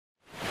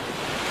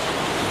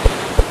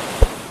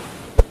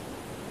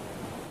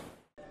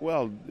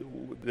Well,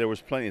 there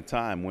was plenty of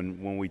time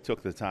when we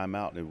took the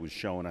timeout. It was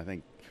showing, I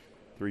think,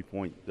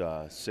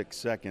 3.6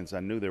 seconds.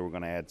 I knew they were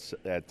going to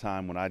add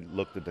time. When I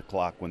looked at the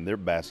clock when their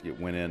basket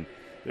went in,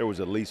 there was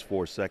at least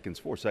 4 seconds.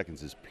 4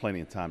 seconds is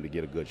plenty of time to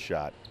get a good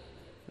shot.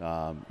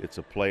 It's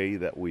a play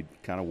that we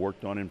kind of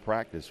worked on in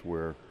practice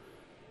where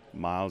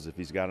Miles, if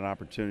he's got an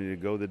opportunity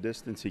to go the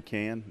distance, he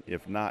can.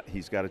 If not,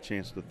 he's got a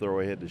chance to throw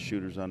ahead to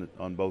shooters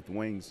on both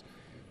wings.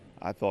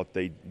 I thought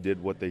they did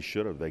what they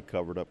should have. They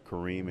covered up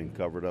Kareem and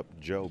covered up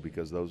Joe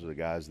because those are the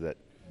guys that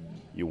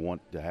you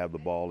want to have the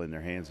ball in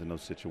their hands in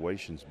those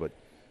situations. But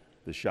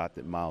the shot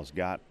that Miles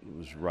got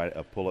was right,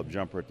 a pull-up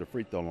jumper at the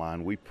free throw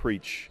line. We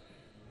preach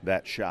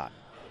that shot.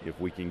 If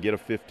we can get a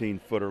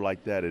 15-footer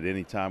like that at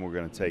any time, we're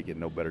going to take it.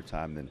 No better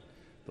time than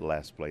the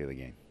last play of the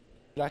game.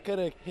 I could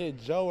have hit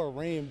Joe or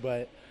Reem,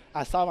 but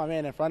I saw my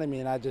man in front of me,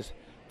 and I just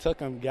took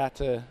him, got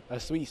to a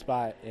sweet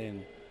spot,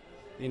 and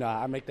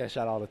I make that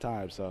shot all the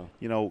time. So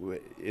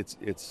it's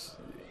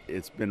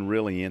been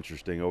really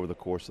interesting over the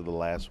course of the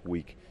last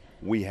week.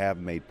 We have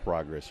made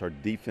progress. Our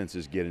defense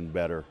is getting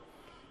better.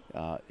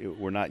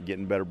 We're not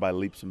getting better by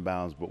leaps and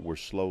bounds, but we're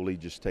slowly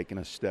just taking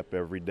a step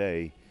every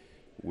day.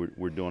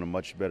 We're doing a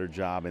much better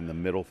job in the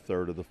middle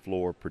third of the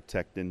floor,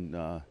 protecting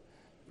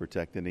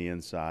the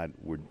inside.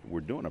 We're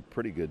doing a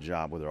pretty good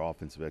job with our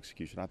offensive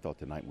execution. I thought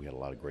tonight we had a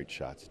lot of great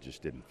shots. It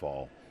just didn't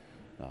fall.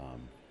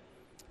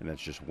 And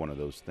that's just one of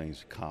those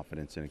things.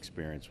 Confidence and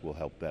experience will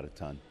help that a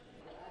ton.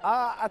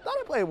 I thought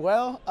I played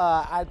well.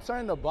 I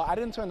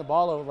didn't turn the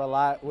ball over a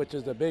lot, which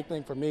is a big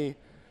thing for me,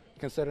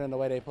 considering the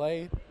way they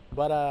played.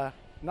 But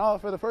no,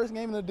 for the first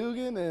game in the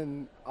Dugan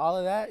and all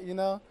of that,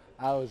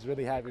 I was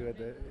really happy with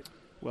it.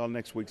 Well,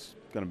 next week's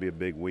going to be a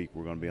big week.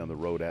 We're going to be on the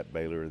road at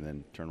Baylor and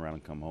then turn around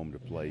and come home to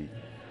play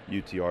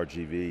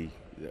UTRGV,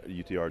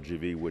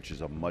 which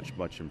is a much,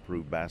 much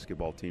improved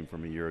basketball team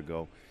from a year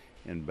ago.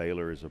 And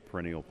Baylor is a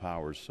perennial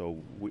power.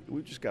 So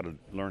we've just got to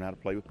learn how to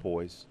play with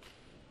poise,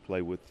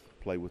 play with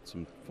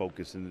some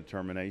focus and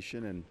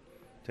determination, and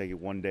take it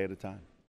one day at a time.